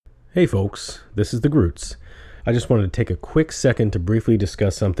Hey folks, this is the Groots. I just wanted to take a quick second to briefly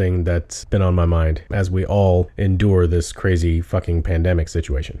discuss something that's been on my mind as we all endure this crazy fucking pandemic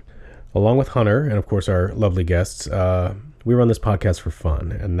situation. Along with Hunter and of course our lovely guests, we run this podcast for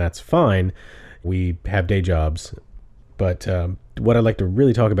fun, and that's fine. We have day jobs, but what I'd like to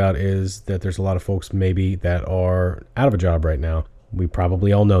really talk about is that there's a lot of folks maybe that are out of a job right now. We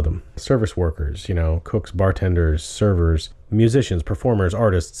probably all know them. Service workers, cooks, bartenders, servers, musicians, performers,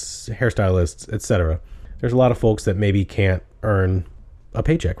 artists, hairstylists, etc. There's a lot of folks that maybe can't earn a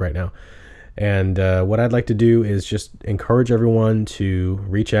paycheck right now. And what I'd like to do is just encourage everyone to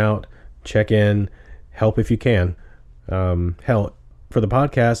reach out, check in, help if you can. Hell, for the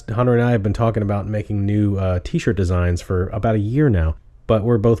podcast, Hunter and I have been talking about making new t-shirt designs for about a year now. But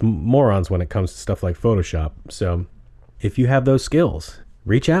we're both morons when it comes to stuff like Photoshop. So if you have those skills,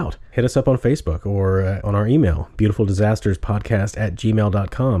 reach out. Hit us up on Facebook or on our email,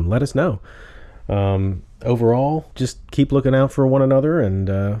 beautifuldisasterspodcast@gmail.com. Let us know. Overall, just keep looking out for one another,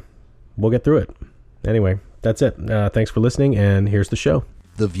 and we'll get through it. Anyway, that's it. Thanks for listening, and here's the show.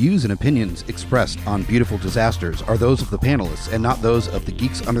 The views and opinions expressed on Beautiful Disasters are those of the panelists and not those of the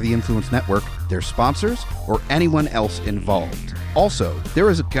Geeks Under the Influence Network, their sponsors, or anyone else involved. Also, there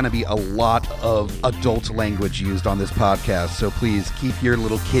is going to be a lot of adult language used on this podcast, so please keep your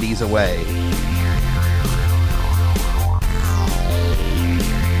little kitties away.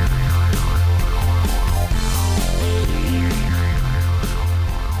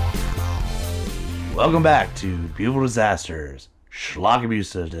 Welcome back to Beautiful Disasters, Schlock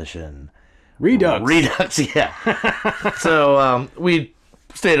Abuse Edition. Redux, yeah. So, we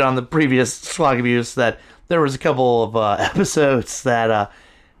stated on the previous Schlock Abuse that there was a couple of episodes that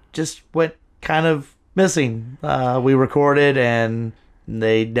just went kind of missing. We recorded and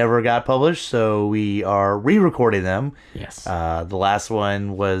they never got published, so we are re-recording them. Yes. The last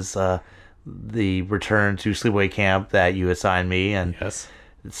one was the return to Sleepaway Camp that you assigned me, and Yes.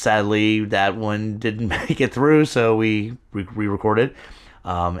 sadly that one didn't make it through, so we re-recorded.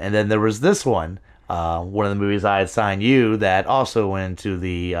 And then there was this one, one of the movies I assigned you that also went into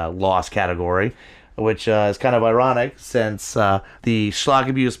the lost category, which is kind of ironic since the Schlock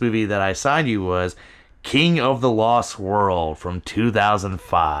Abuse movie that I assigned you was King of the Lost World from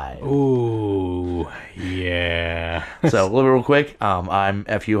 2005. Ooh, yeah. So, a little bit real quick, I'm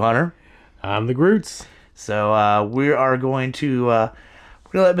F.U. Hunter. I'm the Groots. So, we are going to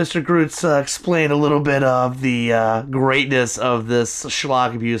let Mr. Groots explain a little bit of the greatness of this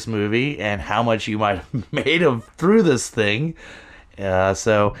Schlock Abuse movie and how much you might have made through this thing.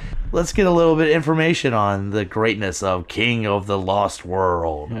 So let's get a little bit of information on the greatness of King of the Lost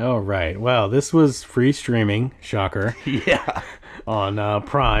World. All right. Well, this was free streaming, shocker, Yeah. on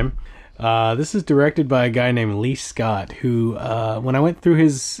Prime. This is directed by a guy named Lee Scott, who, when I went through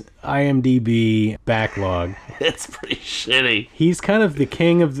his IMDb backlog, It's pretty shitty. he's kind of the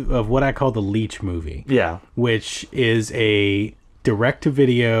king of what I call the Leech movie, Yeah. which is a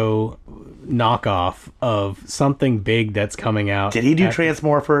direct-to-video knockoff of something big that's coming out. Did he do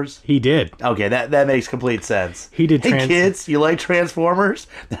Transmorphers? He did. Okay, that makes complete sense. He did Hey kids, you like Transformers?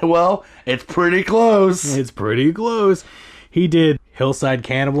 Well, it's pretty close. It's pretty close. He did Hillside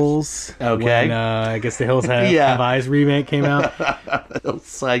Cannibals. Okay. When, I guess the Hills Have, Yeah. Have Eyes remake came out.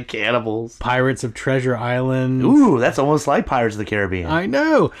 Hillside Cannibals. Pirates of Treasure Island. Ooh, that's almost like Pirates of the Caribbean. I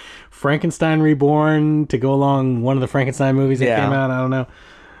know. Frankenstein Reborn to go along one of the Frankenstein movies that Yeah. came out. I don't know.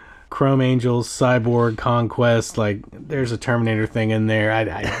 Chrome Angels, Cyborg, Conquest. Like, there's a Terminator thing in there. I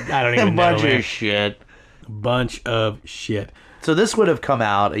don't even know. A bunch man. of shit. Bunch of shit. So this would have come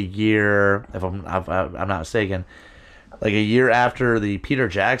out a year, if I'm not mistaken, like a year after the Peter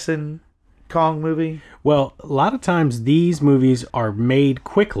Jackson Kong movie. Well, a lot of times these movies are made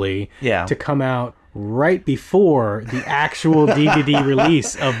quickly Yeah. to come out right before the actual DVD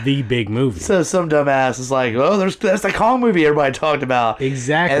release of the big movie. So some dumbass is like, oh, that's the Kong movie everybody talked about.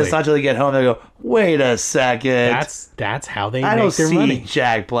 Exactly. And it's not until they get home they go, wait a second. That's how they I make don't their see money.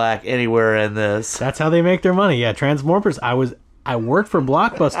 Jack Black anywhere in this. That's how they make their money. Yeah, Transmorphers. I worked for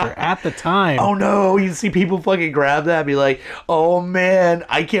Blockbuster at the time. Oh no, you see people fucking grab that and be like, oh man,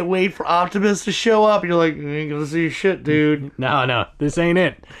 I can't wait for Optimus to show up. And you're like, you ain't gonna see shit, dude. No, this ain't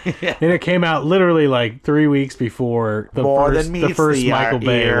it. And it came out literally like 3 weeks before the More first, than the meets first the Michael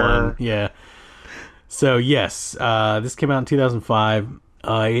Bay ear. one. Yeah. So yes, this came out in 2005.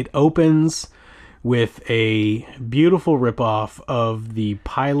 It opens with a beautiful ripoff of the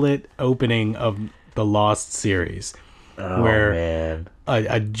pilot opening of the Lost series. Oh where man.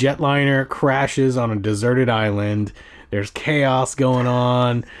 a jetliner crashes on a deserted island. There's chaos going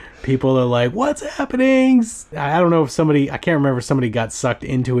on. People are like, what's happening? I don't know if I can't remember if somebody got sucked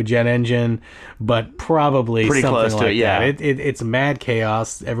into a jet engine, but probably Pretty something close to like it, yeah. that. It's mad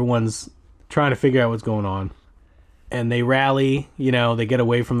chaos. Everyone's trying to figure out what's going on. And they rally, they get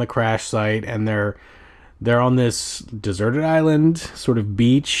away from the crash site, and they're on this deserted island, sort of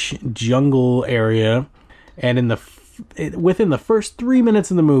beach, jungle area. And within the first 3 minutes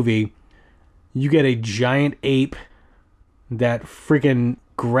of the movie, you get a giant ape that freaking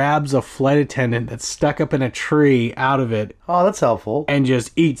grabs a flight attendant that's stuck up in a tree out of it Oh, that's helpful. and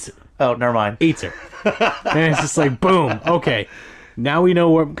just eats it. Oh, never mind. Eats her. And it's just like, boom, okay. Now we know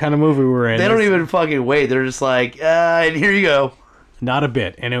what kind of movie we're in. They don't even fucking wait. They're just like, and here you go. Not a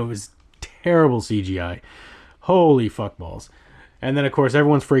bit. And it was terrible CGI. Holy fuckballs. And then, of course,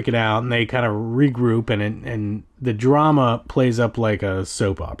 everyone's freaking out, and they kind of regroup, and the drama plays up like a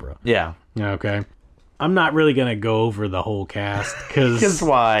soap opera. Yeah. Okay. I'm not really going to go over the whole cast, Because because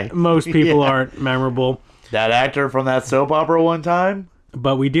why? most people aren't memorable. That actor from that soap opera one time?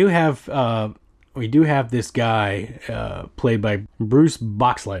 But we do have this guy played by Bruce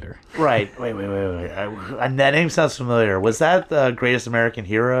Boxleitner. Right. Wait. That name sounds familiar. Was that the Greatest American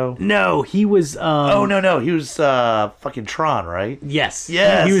Hero? No, he was... Oh, no. He was fucking Tron, right? Yes.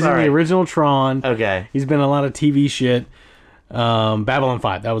 Yes, He was in all the right. original Tron. Okay. He's been in a lot of TV shit. Babylon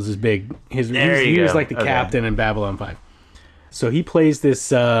 5, that was his big... he was go. like the Okay. captain in Babylon 5. So he plays this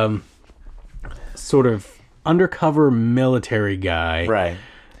sort of undercover military guy. Right.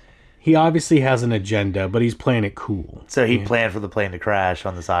 He obviously has an agenda, but he's playing it cool. So he planned for the plane to crash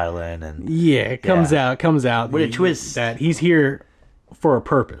on this island, and Yeah, it comes out What a twist. that he's here for a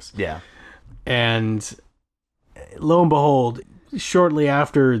purpose. yeah. And lo and behold, shortly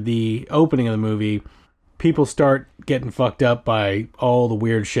after the opening of the movie, people start getting fucked up by all the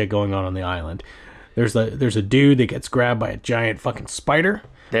weird shit going on the island. There's a dude that gets grabbed by a giant fucking spider,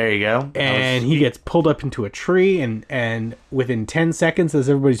 There you go. and he gets pulled up into a tree, and within 10 seconds, as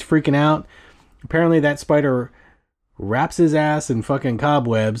everybody's freaking out, apparently that spider wraps his ass in fucking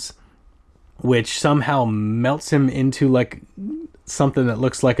cobwebs, which somehow melts him into like something that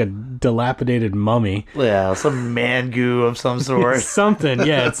looks like a dilapidated mummy. Yeah, some man goo of some sort. Something,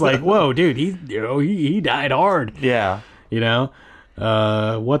 yeah. It's like, whoa, dude, he died hard. Yeah.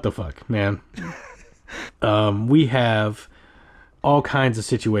 What the fuck, man? We have all kinds of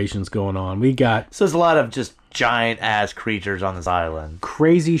situations going on. We got So there's a lot of just giant ass creatures on this island.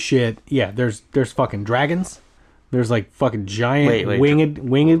 crazy shit. Yeah, there's fucking dragons. There's like fucking giant Wait,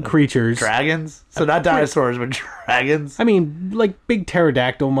 winged creatures. Dragons? So not dinosaurs, but dragons? I mean, like big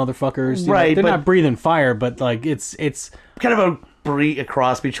pterodactyl motherfuckers. You know, Right, they're but- not breathing fire, but like it's Kind of a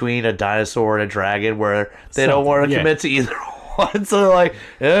cross between a dinosaur and a dragon where they don't Something, want to yeah. commit to either one. So they're like,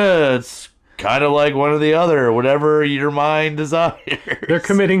 yeah, it's kind of like one or the other, whatever your mind desires. they're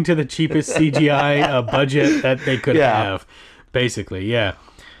committing to the cheapest CGI budget that they could Yeah. have, basically. Yeah.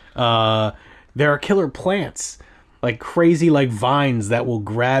 There are killer plants, like crazy like vines that will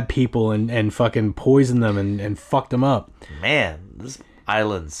grab people and fucking poison them and fuck them up. Man, this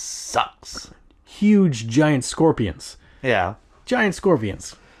island sucks. Huge giant scorpions. Yeah. Giant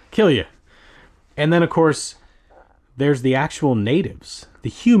scorpions. Kill you. And then, of course, there's the actual natives, the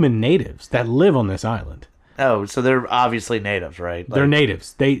human natives that live on this island. Oh, so they're obviously natives, right? They're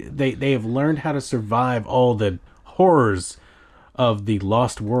natives. They have learned how to survive all the horrors of the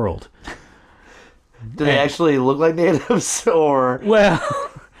lost world. Do they actually look like natives, or? Well,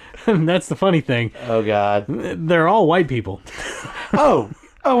 that's the funny thing. Oh God. They're all white people. Oh,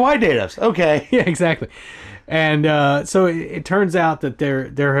 white natives. Okay. Yeah, exactly. And so it turns out that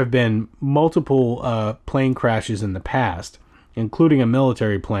there have been multiple plane crashes in the past, including a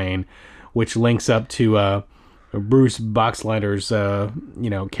military plane, which links up to Bruce Boxleitner's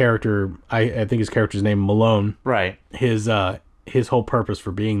character. I think his character's name Malone. Right. His whole purpose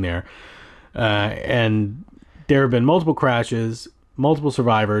for being there. And there have been multiple crashes, multiple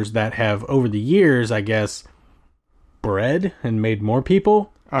survivors that have, over the years, I guess, bred and made more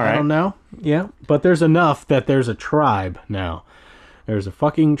people. All right. I don't know. Yeah. But there's enough that there's a tribe now. There's a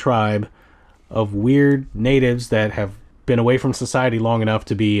fucking tribe of weird natives that have been away from society long enough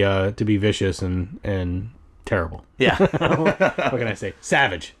to be vicious and terrible. Yeah. What can I say?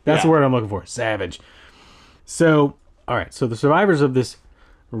 Savage. That's Yeah. the word I'm looking for. Savage. So, all right. So the survivors of this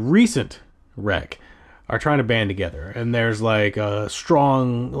recent wreck are trying to band together, and there's like a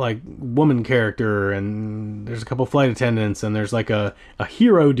strong like woman character, and there's a couple flight attendants, and there's like a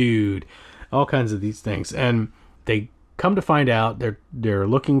hero dude, all kinds of these things, and they come to find out they're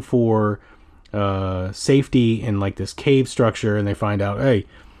looking for safety in like this cave structure, and they find out, hey,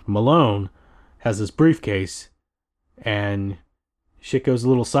 Malone has this briefcase, and shit goes a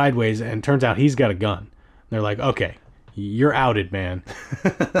little sideways, and turns out he's got a gun. They're like, okay, you're outed, man.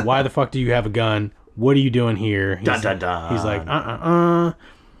 Why the fuck do you have a gun? What are you doing here? He's like, all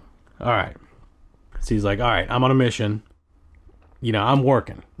right. So he's like, all right, I'm on a mission. You know, I'm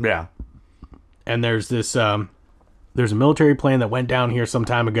working. Yeah. And there's this, there's a military plane that went down here some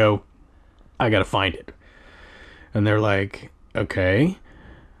time ago. I gotta find it. And they're like, okay,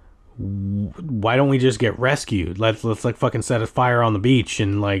 why don't we just get rescued? Let's like fucking set a fire on the beach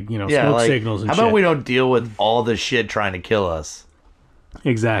and like, you know, smoke like, signals and how shit. about we don't deal with all this shit trying to kill us?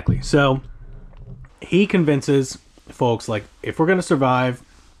 Exactly. So he convinces folks like, if we're gonna survive,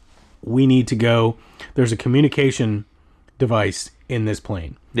 we need to go. There's a communication device in this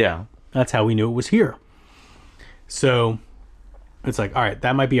plane. Yeah. That's how we knew it was here. So it's like, all right,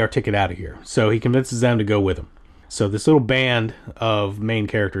 that might be our ticket out of here. So he convinces them to go with him. So this little band of main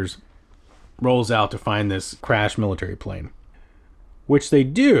characters rolls out to find this crashed military plane, which they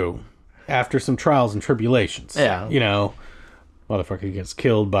do after some trials and tribulations. Yeah. You know, motherfucker gets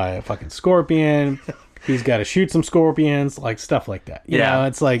killed by a fucking scorpion. He's got to shoot some scorpions, like stuff like that. You know,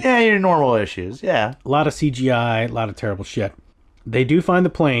 it's like... Yeah, your normal issues. Yeah. A lot of CGI, a lot of terrible shit. They do find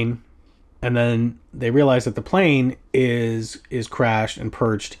the plane, and then they realize that the plane is crashed and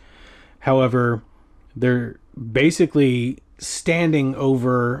perched. However, they're basically standing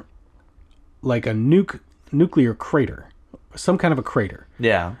over like a nuclear crater, some kind of a crater.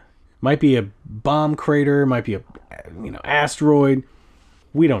 Yeah. Might be a bomb crater, might be a asteroid.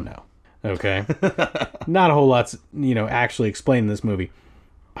 We don't know. Okay. Not a whole lot's actually explained in this movie.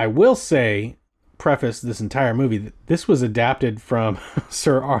 I will say, preface this entire movie, that this was adapted from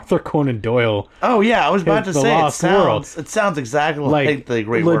Sir Arthur Conan Doyle. Oh yeah, I was about to say it sounds exactly like the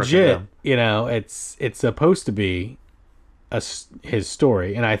great legit work. It's supposed to be his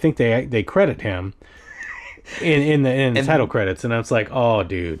story, and I think they credit him in the title credits, and I was like, oh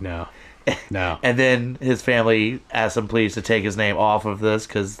dude, no. And then his family asked him please to take his name off of this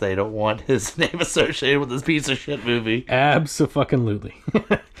because they don't want his name associated with this piece of shit movie. Abso-fucking-lutely.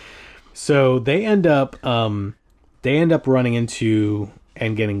 So they end up running into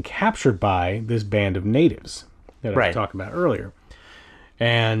and getting captured by this band of natives that I was talking about earlier.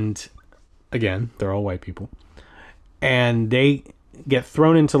 And again, they're all white people. And they get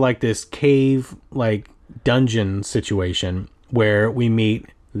thrown into like this cave, like dungeon situation where we meet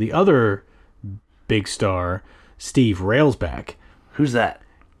the other big star, Steve Railsback. Who's that?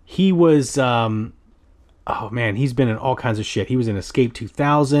 He was, oh man, he's been in all kinds of shit. He was in Escape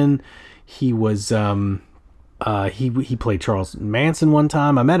 2000. He was, he played Charles Manson one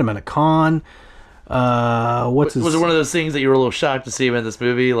time. I met him at a con. Was it one of those things that you were a little shocked to see him in this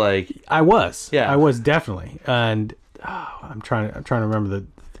movie? Like I was, yeah, I was definitely. And I'm trying to remember the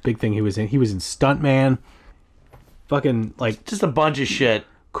big thing he was in. He was in Stuntman. Fucking like just a bunch of shit.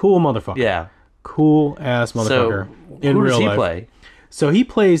 Cool motherfucker. Yeah. Cool ass motherfucker. So, in who real does he life. play? So he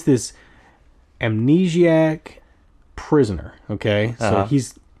plays this amnesiac prisoner. Okay. So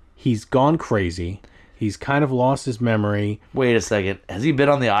he's gone crazy. He's kind of lost his memory. Wait a second. Has he been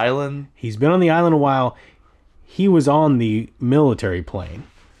on the island? He's been on the island a while. He was on the military plane.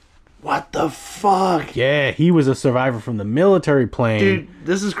 What the fuck? Yeah, he was a survivor from the military plane. Dude,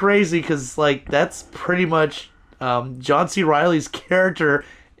 this is crazy because like that's pretty much John C. Reilly's character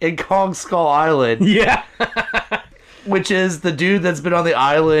in Kong Skull Island. Yeah. Which is the dude that's been on the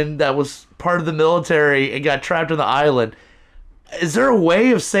island that was part of the military and got trapped on the island. Is there a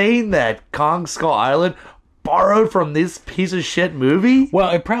way of saying that Kong Skull Island borrowed from this piece of shit movie? Well,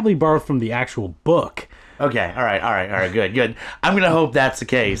 it probably borrowed from the actual book. Okay, all right, good. I'm going to hope that's the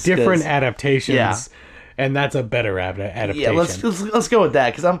case. Different adaptations. Yeah. And that's a better adaptation. Yeah, let's go with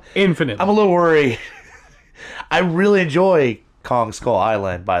that because I'm infinitely. I'm a little worried. I really enjoy Kong Skull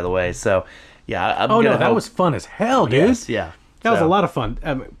Island, by the way. So, yeah. That was fun as hell, dude. Yes, yeah. That was a lot of fun.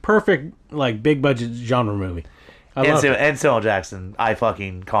 Perfect, like, big budget genre movie. And Samuel Jackson, I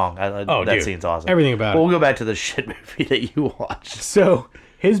fucking Kong. That scene's awesome. Everything about it. We'll go back to the shit movie that you watched. So,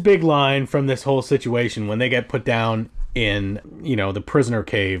 his big line from this whole situation, when they get put down in, the prisoner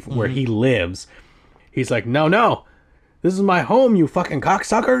cave where he lives, he's like, no. This is my home, you fucking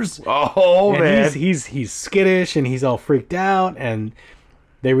cocksuckers. Oh, and man. He's skittish and he's all freaked out, and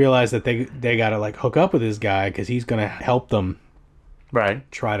they realize that they gotta like hook up with this guy because he's gonna help them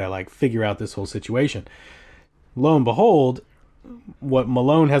try to like figure out this whole situation. Lo and behold, what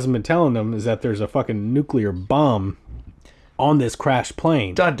Malone hasn't been telling them is that there's a fucking nuclear bomb on this crashed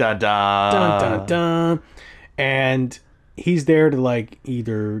plane. Dun dun dun. Dun dun dun. And he's there to like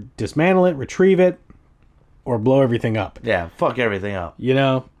either dismantle it, retrieve it, or blow everything up. Yeah, fuck everything up.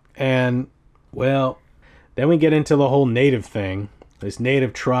 And, well, Then we get into the whole native thing. This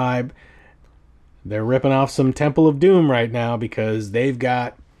native tribe, they're ripping off some Temple of Doom right now because they've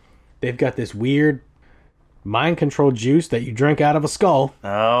got this weird mind control juice that you drink out of a skull.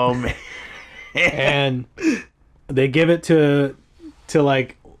 Oh man. And they give it to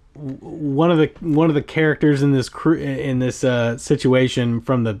like one of the characters in this situation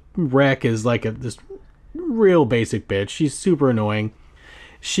from the wreck is like this real basic bitch. She's super annoying.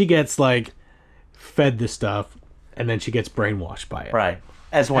 She gets like fed this stuff and then she gets brainwashed by it. Right.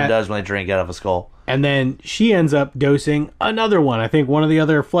 As one does when they drink out of a skull. And then she ends up dosing another one. I think one of the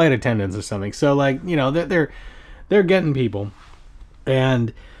other flight attendants or something. So like, you know, they're getting people.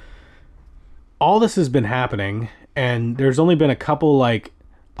 And all this has been happening, and there's only been a couple like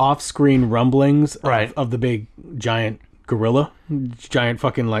off-screen rumblings of the big giant gorilla, giant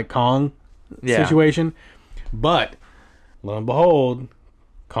fucking like Kong situation. But lo and behold,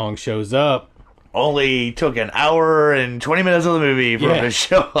 Kong shows up. Only took an hour and 20 minutes of the movie for him to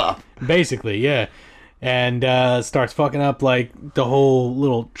show up. Basically, yeah. And starts fucking up like the whole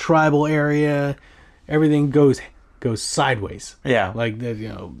little tribal area. Everything goes sideways. Yeah. Like the, you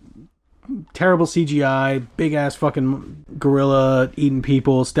know, terrible CGI, big ass fucking gorilla eating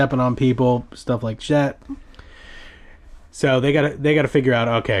people, stepping on people, stuff like that. So they gotta figure out,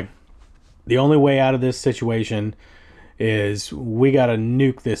 okay, the only way out of this situation is we gotta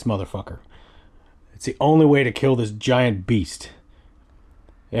nuke this motherfucker. It's the only way to kill this giant beast.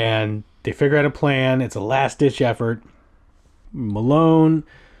 And they figure out a plan. It's a last ditch effort. Malone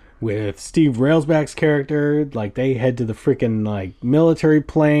with Steve Railsback's character, like they head to the freaking like military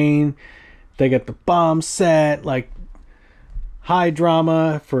plane. They get the bomb set, like high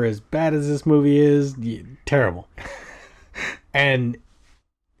drama for as bad as this movie is. Terrible. And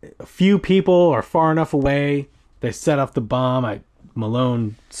a few people are far enough away. They set off the bomb.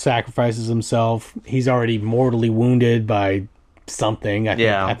 Malone sacrifices himself. He's already mortally wounded by something.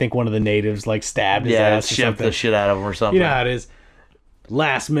 I think one of the natives like stabbed his ass or shipped something. the shit out of him or something. You know how it is.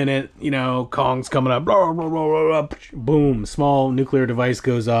 Last minute, you know, Kong's coming up. Blah, blah, blah, blah, blah, boom. Small nuclear device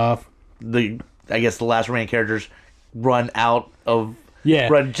goes off. I guess the last remaining characters run out of... Yeah.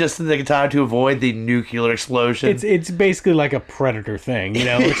 Run just in the time to avoid the nuclear explosion. It's basically like a Predator thing, you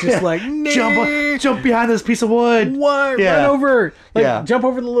know? It's just like, jump behind this piece of wood. What? Yeah. Run over. Like, jump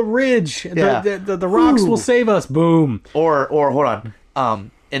over the little ridge. Yeah. The rocks will save us. Boom. Or hold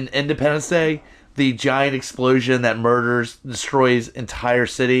on. In Independence Day, the giant explosion that destroys entire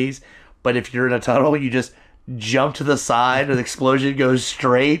cities. But if you're in a tunnel, you just jump to the side and the explosion goes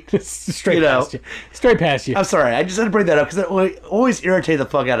straight past you. Straight past you. I'm sorry, I just had to bring that up because it always irritated the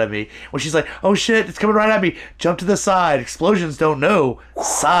fuck out of me when she's like, oh shit, it's coming right at me, jump to the side. Explosions don't know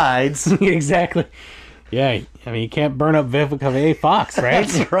sides. Exactly. Yeah, I mean, you can't burn up Vivica A. Fox, right?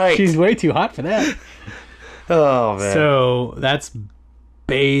 That's right. She's way too hot for that. Oh man. So that's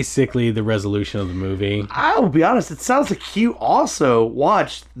basically the resolution of the movie. I will be honest, it sounds like you also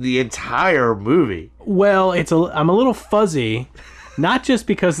watched the entire movie. Well, I'm a little fuzzy, not just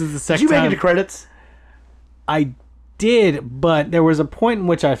because it's the second Did you time. make it to credits? I did, but there was a point in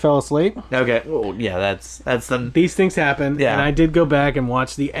which I fell asleep. Okay, well, yeah, that's the... These things happen, Yeah. and I did go back and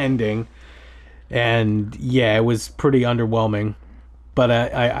watch the ending, and yeah, it was pretty underwhelming. But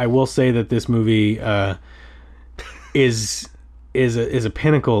I will say that this movie is a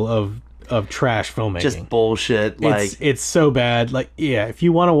pinnacle of trash filmmaking. Just bullshit. Like It's so bad. Like, yeah, if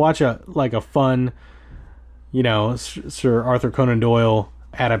you want to watch a fun, you know, Sir Arthur Conan Doyle go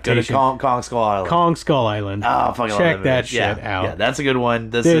to adaptation, Kong Skull Island. Kong Skull Island. Oh, fucking check love that movie. shit out. Yeah, that's a good one.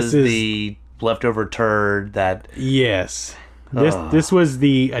 This is the leftover turd that... Yes, this was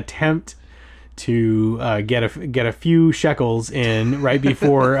the attempt to get a few shekels in right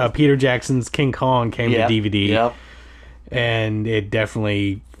before Peter Jackson's King Kong came to DVD. Yep. And it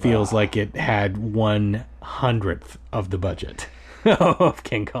definitely feels like it had 1/100th of the budget of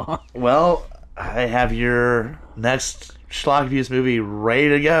King Kong. Well, I have your next Schlock Abuse movie ready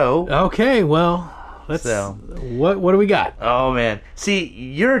to go. Okay, well, what do we got? Oh man, see,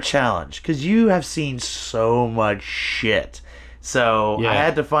 you're a challenge because you have seen so much shit. So I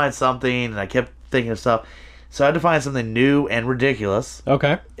had to find something, and I kept thinking of stuff. So I had to find something new and ridiculous.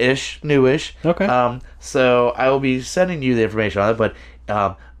 Okay. Newish. Okay. So I will be sending you the information on it, but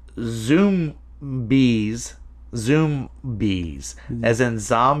Zoombees, as in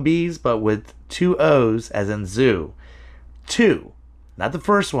zombies, but with 2 O's, as in zoo. 2, not the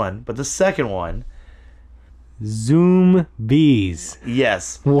first one, but the second one. Zoom bees.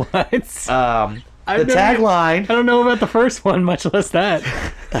 Yes. What? The tagline. I don't know about the first one, much less that.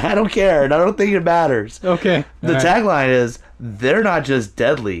 I don't care, and I don't think it matters. Okay. The tagline is, they're not just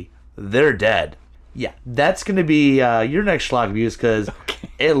deadly, they're dead. Yeah, that's going to be your next schlock abuse because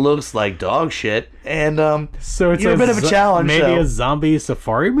it looks like dog shit. And So it's a bit of a challenge. Maybe a zombie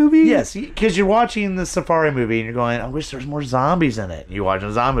safari movie? Yes, because you're watching the safari movie and you're going, I wish there's more zombies in it. You're watching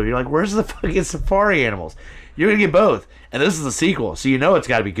a zombie movie, you're like, where's the fucking safari animals? You're going to get both. And this is the sequel, so you know it's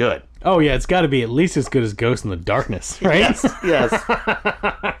got to be good. Oh, yeah, it's got to be at least as good as Ghost in the Darkness, right? Yes.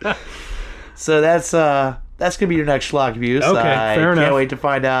 So that's going to be your next schlock abuse. Okay, I fair enough. can't wait to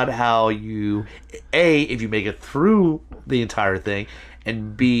find out how you, A, if you make it through the entire thing,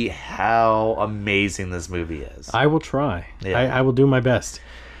 and B, how amazing this movie is. I will try. Yeah. I will do my best.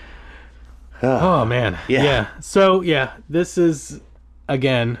 Oh, man. Yeah. So, yeah, this is,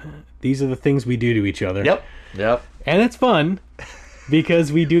 again, these are the things we do to each other. Yep. And it's fun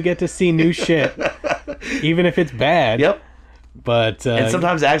because we do get to see new shit, even if it's bad. Yep. But And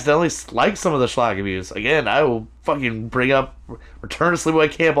sometimes accidentally like some of the schlock abuse. Again, I will fucking bring up Return to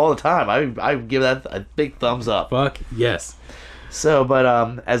Sleepaway Camp all the time. I give that a big thumbs up. fuck yes. So, but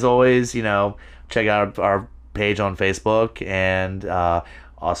as always, check out our page on Facebook, and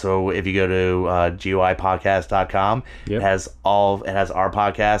also if you go to GUIpodcast.com, Yep. it has our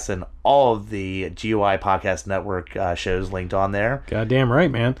podcast and all of the GUI Podcast Network shows linked on there. Goddamn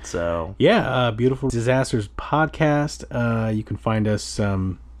right, man. So Yeah, Beautiful Disasters Podcast. You can find us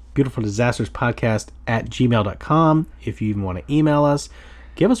Beautiful Disasters Podcast at gmail.com. If you even want to email us,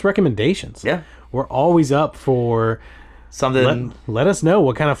 give us recommendations. Yeah. We're always up for something let us know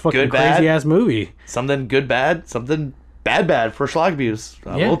what kind of fucking Good, bad? crazy ass movie. something good, bad, something bad for schlock abuse.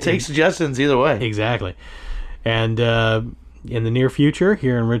 Yeah. We'll take suggestions either way. Exactly. And in the near future,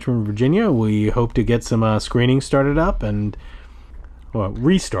 here in Richmond, Virginia, we hope to get some screenings started up and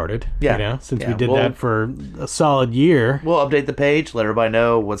restarted. Yeah. Since Yeah, we did we'll- that for a solid year. We'll update the page, let everybody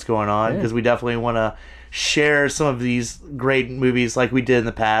know what's going on, Yeah. because we definitely want to share some of these great movies like we did in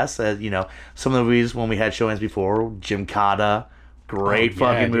the past. Some of the movies when we had showings before, Jim Cotta, great Oh, yeah,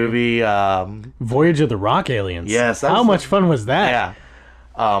 fucking dude. movie. Voyage of the Rock Aliens. Yes, that How was- much fun was that?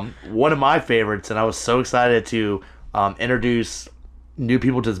 Yeah. One of my favorites, and I was so excited to introduce new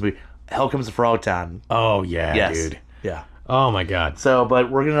people to this movie, Hell Comes to Frogtown. Oh, yeah, Yes. dude. Yeah. Oh, my God. So,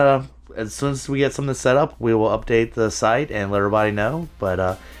 but we're going to, as soon as we get something set up, we will update the site and let everybody know.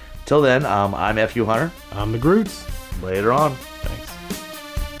 But till then, I'm FU Hunter. I'm the Groots. Later on. Thanks.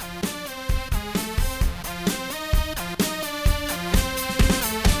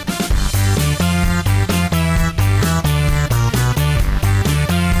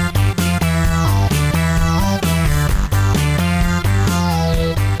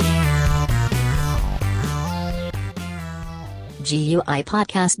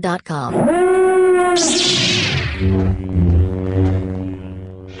 GUIpodcast.com.